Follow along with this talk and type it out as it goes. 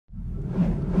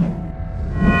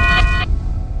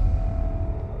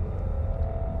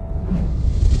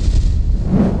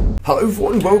Hello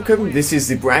everyone, welcome. This is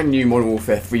the brand new Modern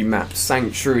Warfare 3 map.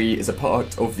 Sanctuary is a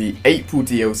part of the April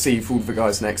DLC for all the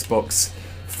guys on Xbox.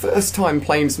 First time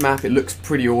playing this map, it looks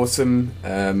pretty awesome.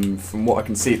 From what I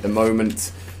can see at the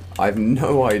moment, I have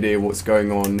no idea what's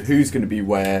going on, who's going to be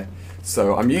where.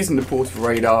 So I'm using the portable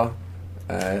radar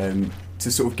to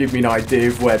sort of give me an idea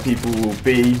of where people will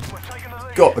be.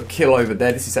 Got a kill over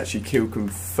there. This is actually kill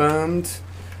confirmed.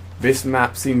 This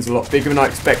map seems a lot bigger than I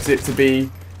expected it to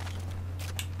be.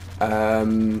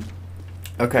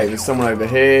 Okay, there's someone over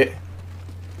here.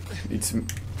 Need some...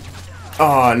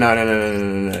 Oh,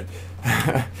 no.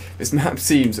 This map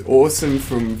seems awesome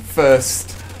from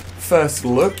first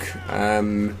look.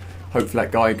 Hopefully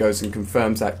that guy goes and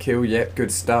confirms that kill. Yep,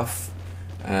 good stuff.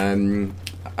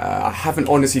 I haven't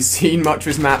honestly seen much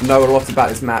of this map, know a lot about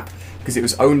this map, because it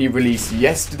was only released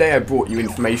yesterday. I brought you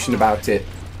information about it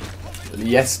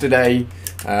yesterday.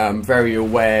 I'm very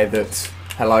aware that...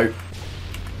 Hello.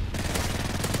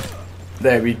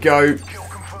 There we go.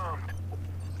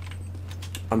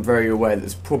 I'm very aware that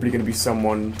there's probably going to be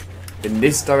someone in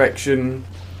this direction.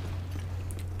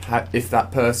 If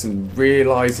that person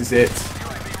realises it.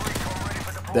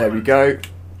 There we go.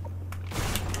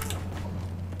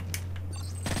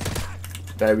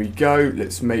 There we go.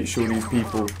 Let's make sure these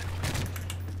people...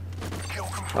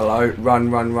 Hello. Run.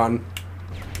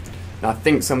 Now I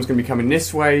think someone's going to be coming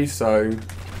this way, so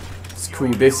let's call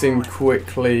this in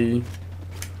quickly.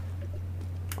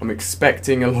 I'm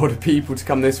expecting a lot of people to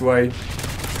come this way.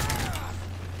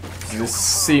 This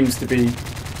seems to be...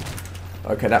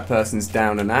 Okay, that person's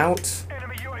down and out.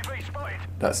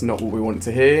 That's not what we want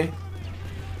to hear.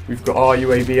 We've got our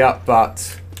UAV up,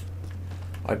 but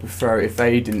I'd prefer it if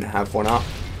they didn't have one up.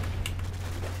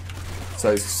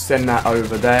 So send that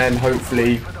over there, and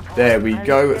hopefully... There we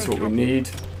go, that's what we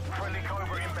need.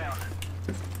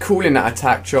 Calling that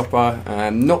attack chopper.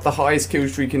 Not the highest kill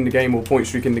streak in the game or point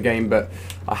streak in the game, but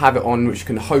I have it on, which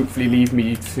can hopefully lead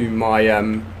me to my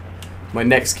my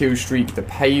next kill streak, the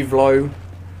Pavlo.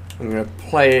 I'm going to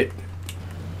play it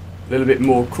a little bit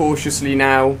more cautiously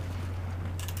now,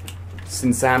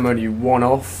 since I'm only one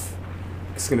off.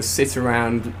 Just going to sit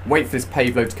around, wait for this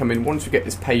Pavlo to come in. Once we get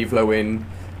this Pavlo in,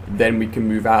 then we can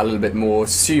move out a little bit more,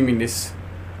 assuming this...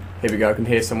 Here we go, I can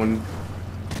hear someone...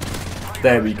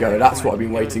 There we go, that's what I've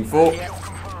been waiting for.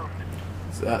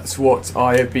 So that's what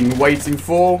I have been waiting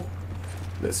for.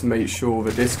 Let's make sure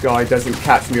that this guy doesn't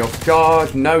catch me off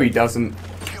guard. No, he doesn't.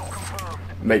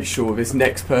 Make sure this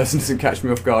next person doesn't catch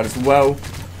me off guard as well.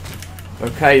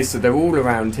 Okay, so they're all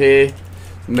around here.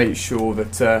 Make sure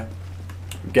that I'm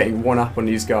getting one up on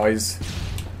these guys.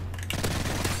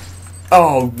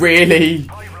 Oh, really?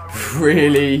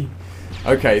 Really?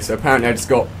 Okay, so apparently I just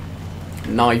got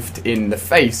knifed in the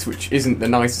face, which isn't the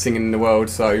nicest thing in the world,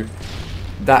 so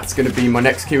that's going to be my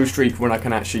next kill streak when I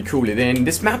can actually call it in.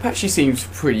 This map actually seems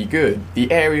pretty good.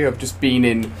 The area I've just been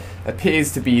in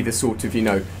appears to be the sort of, you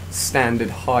know, standard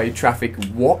high traffic...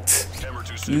 What?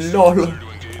 LOL.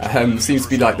 Seems to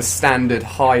be like the standard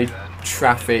high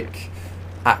traffic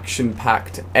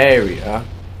action-packed area.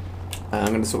 I'm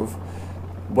going to sort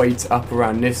of wait up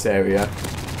around this area.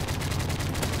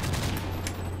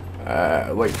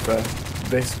 Wait for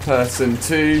this person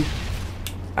too,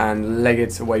 and leg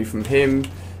it away from him,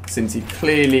 since he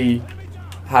clearly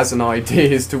has an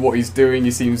idea as to what he's doing.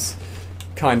 He seems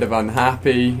kind of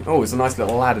unhappy. Oh, there's a nice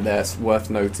little ladder there, it's worth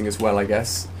noting as well, I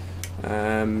guess.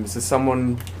 Is there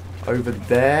someone over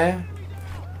there?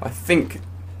 I think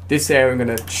this area I'm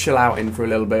going to chill out in for a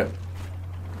little bit.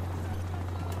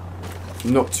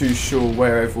 I'm not too sure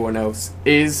where everyone else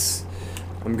is.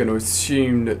 I'm going to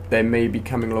assume that they may be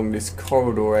coming along this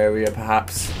corridor area,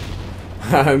 perhaps.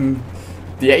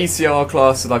 The ACR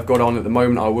class that I've got on at the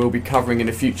moment I will be covering in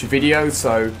a future video,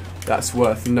 so that's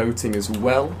worth noting as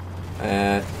well.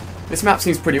 This map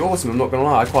seems pretty awesome, I'm not going to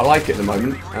lie, I quite like it at the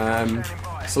moment.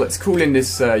 So let's call in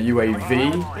this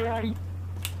UAV.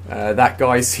 That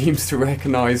guy seems to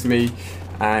recognise me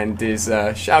and is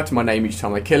shouting my name each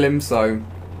time I kill him, so...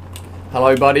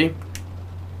 Hello, buddy.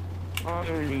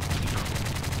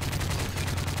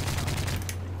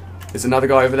 There's another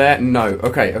guy over there? No.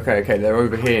 Okay. They're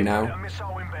over here now.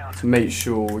 Let's make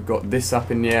sure we've got this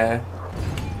up in the air.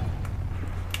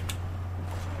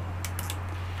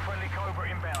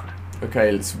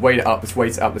 Okay, let's wait it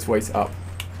up.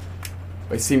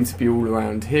 They seem to be all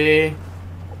around here,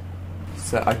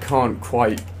 so I can't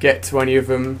quite get to any of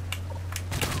them.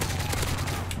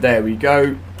 There we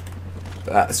go.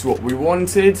 That's what we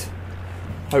wanted.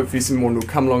 Hopefully someone will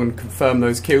come along and confirm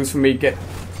those kills for me, get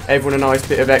everyone a nice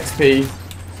bit of XP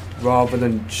rather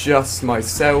than just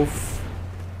myself.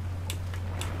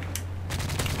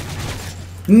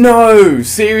 No!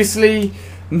 Seriously?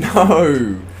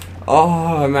 No!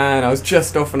 Oh man, I was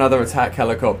just off another attack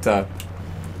helicopter.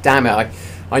 Damn it,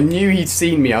 I knew he'd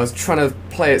seen me. I was trying to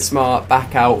play it smart,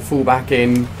 back out, fall back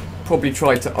in. Probably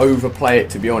tried to overplay it,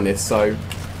 to be honest, so...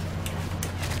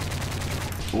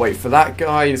 Wait for that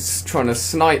guy, he's trying to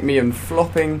snipe me and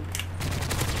flopping.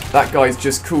 That guy's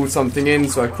just called something in,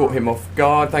 so I caught him off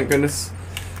guard, thank goodness.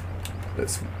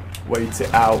 Let's wait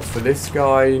it out for this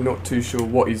guy. Not too sure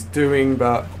what he's doing,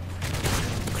 but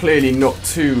clearly not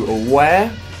too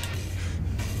aware.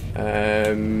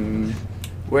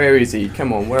 Where is he?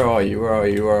 Come on, where are you? Where are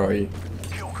you? Where are you?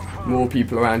 More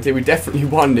people around here. We definitely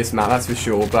won this map, that's for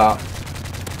sure, but...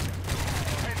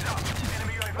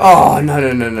 Oh,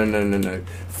 no.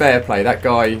 Fair play. That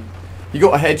guy, he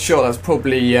got a headshot. That's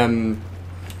probably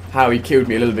how he killed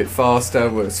me a little bit faster.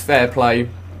 Was fair play.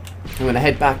 I'm going to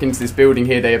head back into this building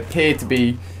here. They appear to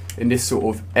be in this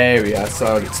sort of area,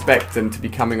 so I'd expect them to be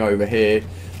coming over here.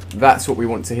 That's what we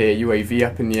want to hear. UAV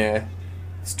up in the air.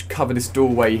 Let's cover this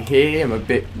doorway here. I'm a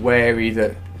bit wary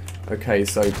that... Okay,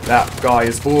 so that guy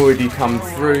has already come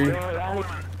through.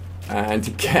 And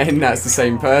again, that's the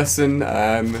same person.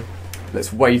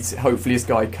 Let's wait. Hopefully this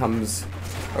guy comes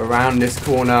around this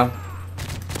corner.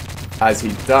 As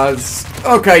he does.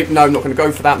 Okay, no, I'm not going to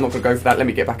go for that. I'm not going to go for that. Let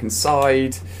me get back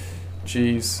inside.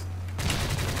 Jeez.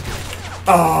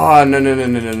 Oh,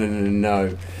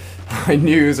 no. I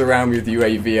knew he was around me with the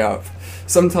UAV up.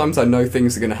 Sometimes I know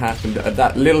things are going to happen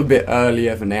that little bit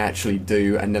earlier than they actually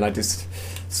do, and then I just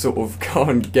sort of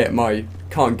can't get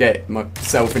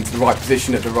myself into the right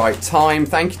position at the right time.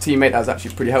 Thank you, teammate. That was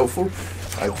actually pretty helpful.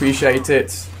 I appreciate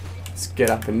it. Let's get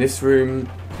up in this room.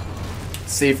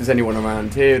 See if there's anyone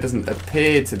around here. It doesn't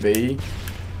appear to be.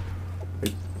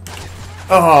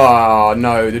 Oh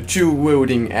no, the dual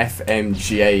wielding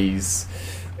FMJs.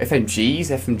 FMGs?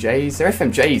 FMJs? They're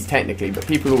FMJs technically, but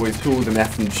people always call them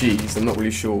FMGs. I'm not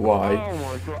really sure why.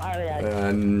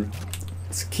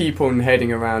 Let's keep on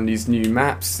heading around these new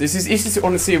maps. This is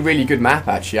honestly a really good map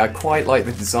actually. I quite like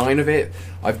the design of it.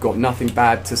 I've got nothing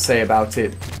bad to say about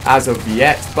it as of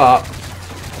yet, but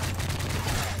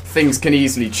things can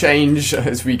easily change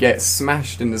as we get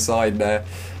smashed in the side there.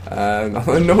 I'm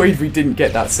annoyed we didn't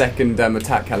get that second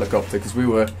attack helicopter because we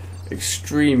were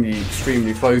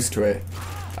extremely close to it.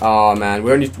 Oh man,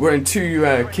 we're in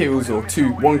 2 kills or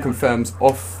 1 confirms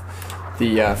off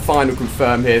the final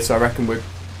confirm here, so I reckon we're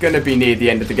going to be near the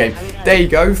end of the game. There you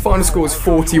go, final score is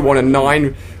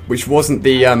 41-9, which wasn't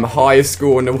the highest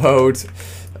score in the world.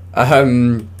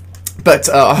 But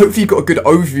hopefully you got a good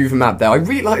overview of the map there. I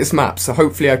really like this map, so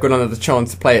hopefully I've got another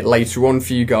chance to play it later on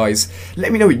for you guys.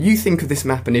 Let me know what you think of this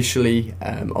map initially.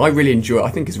 I really enjoy it. I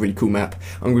think it's a really cool map.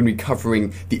 I'm going to be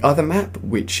covering the other map,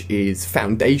 which is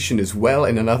Foundation as well,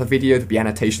 in another video. There'll be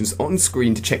annotations on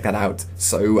screen to check that out.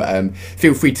 So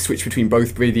feel free to switch between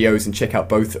both videos and check out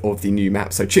both of the new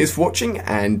maps. So cheers for watching,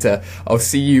 and I'll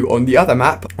see you on the other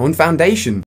map on Foundation.